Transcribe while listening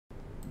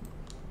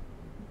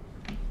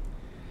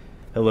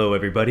Hello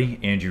everybody,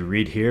 Andrew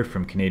Reed here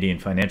from Canadian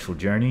Financial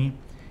Journey,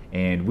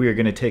 and we are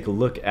going to take a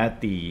look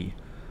at the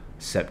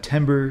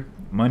September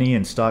money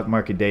and stock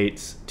market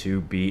dates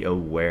to be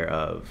aware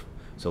of.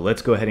 So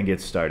let's go ahead and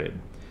get started.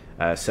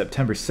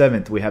 September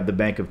 7th, we have the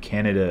Bank of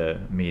Canada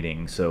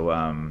meeting.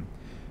 So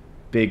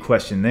big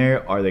question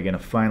there, are they going to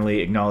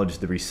finally acknowledge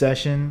the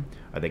recession?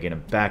 Are they going to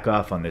back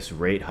off on this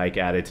rate hike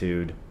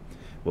attitude?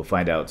 We'll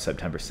find out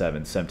September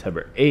 7th.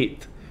 September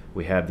 8th,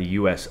 we have the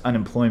U.S.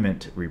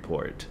 unemployment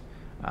report.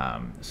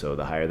 So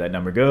the higher that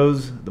number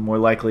goes, the more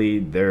likely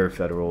their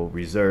Federal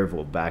Reserve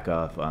will back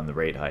off on the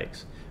rate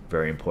hikes.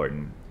 Very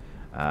important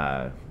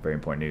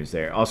news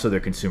there. Also their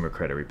consumer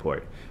credit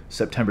report.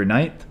 September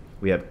 9th,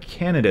 we have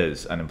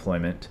Canada's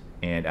unemployment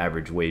and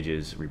average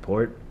wages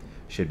report.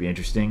 Should be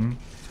interesting.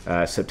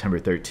 September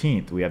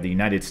 13th, we have the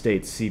United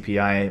States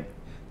CPI.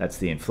 That's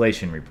the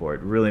inflation report.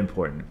 Really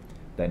important.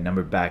 That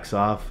number backs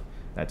off.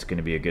 That's going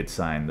to be a good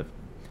sign.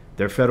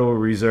 Their Federal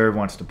Reserve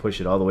wants to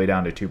push it all the way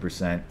down to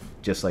 2%,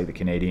 just like the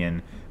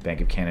Canadian Bank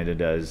of Canada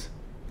does.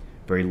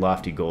 Very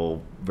lofty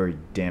goal, very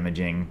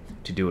damaging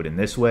to do it in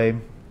this way,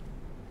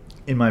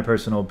 in my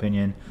personal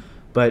opinion.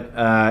 But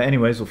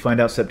anyways, we'll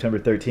find out September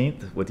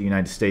 13th with the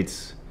United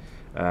States,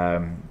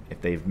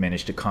 if they've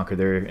managed to conquer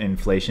their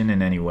inflation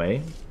in any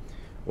way,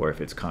 or if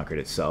it's conquered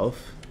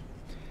itself.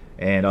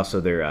 And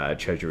also their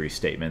Treasury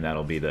statement.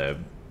 That'll be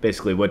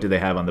basically what do they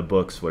have on the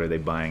books, what are they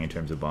buying in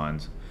terms of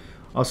bonds.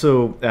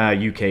 Also,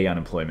 UK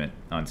unemployment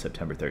on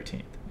September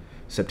 13th.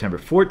 September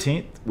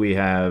 14th, we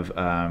have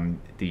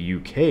the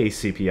UK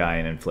CPI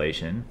and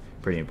inflation,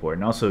 pretty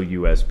important. Also,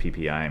 US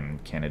PPI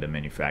and Canada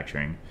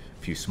manufacturing,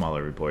 a few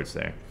smaller reports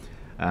there.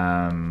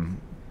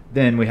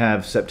 Then we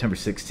have September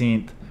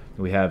 16th,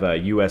 we have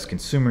US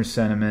consumer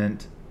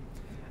sentiment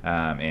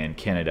and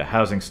Canada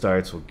housing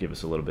starts. Will give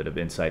us a little bit of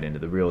insight into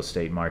the real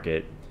estate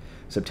market.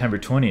 September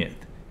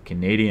 20th,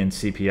 Canadian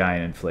CPI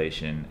and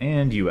inflation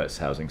and US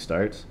housing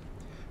starts.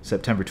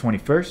 September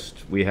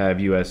 21st, we have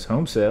U.S.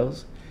 home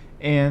sales,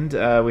 and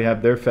we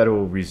have their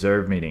Federal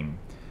Reserve meeting.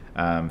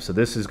 So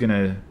this is going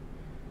to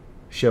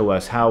show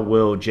us how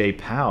will Jay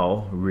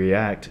Powell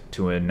react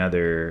to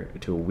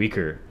a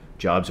weaker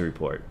jobs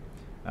report.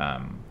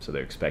 So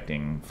they're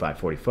expecting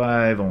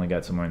 545, only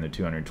got somewhere in the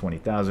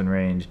 220,000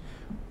 range.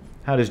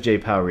 How does Jay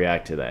Powell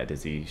react to that?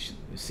 Does he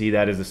see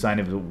that as a sign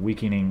of a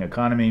weakening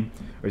economy,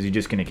 or is he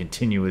just going to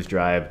continue his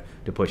drive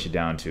to push it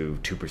down to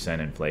 2%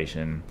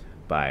 inflation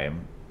by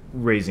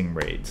raising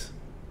rates?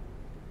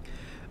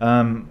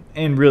 And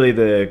really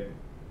the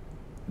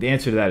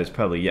answer to that is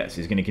probably yes.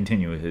 He's going to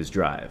continue with his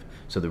drive.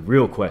 So the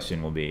real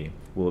question will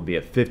it be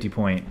a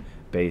 50-point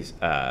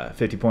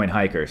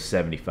hike or a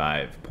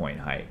 75-point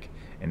hike?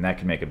 And that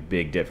can make a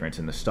big difference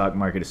in the stock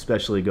market,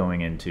 especially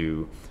going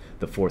into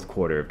the fourth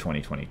quarter of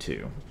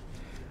 2022.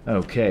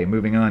 Okay,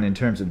 moving on in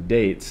terms of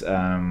dates.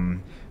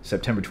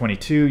 September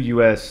 22,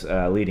 U.S.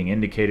 leading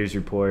indicators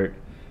report.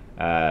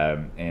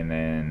 And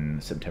then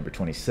September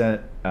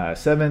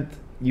 27th,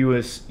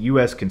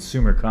 U.S.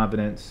 consumer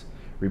confidence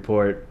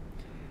report.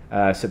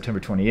 September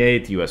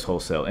 28th, U.S.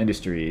 wholesale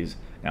industries.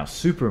 Now,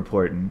 super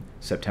important,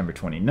 September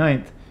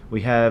 29th,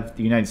 we have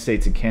the United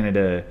States and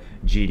Canada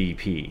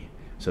GDP.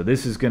 So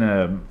this is going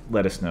to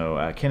let us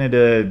know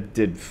Canada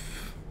did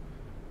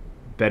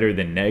better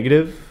than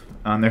negative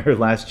on their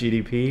last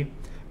GDP,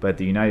 but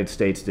the United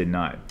States did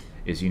not.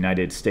 Is the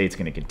United States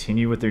going to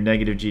continue with their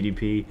negative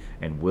GDP,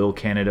 and will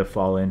Canada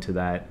fall into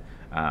that?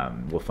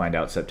 We'll find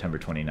out September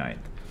 29th.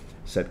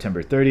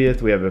 September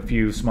 30th, we have a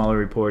few smaller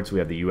reports. We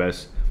have the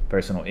U.S.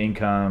 personal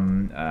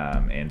income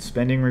and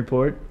spending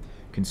report,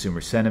 consumer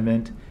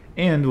sentiment,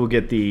 and we'll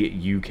get the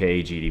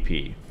UK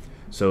GDP.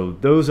 So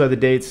those are the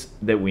dates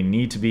that we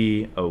need to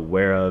be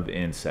aware of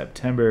in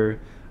September.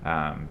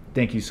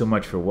 Thank you so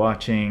much for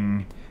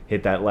watching.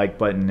 Hit that like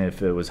button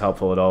if it was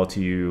helpful at all to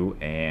you,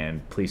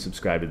 and please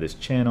subscribe to this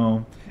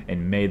channel,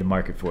 and may the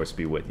market force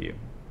be with you.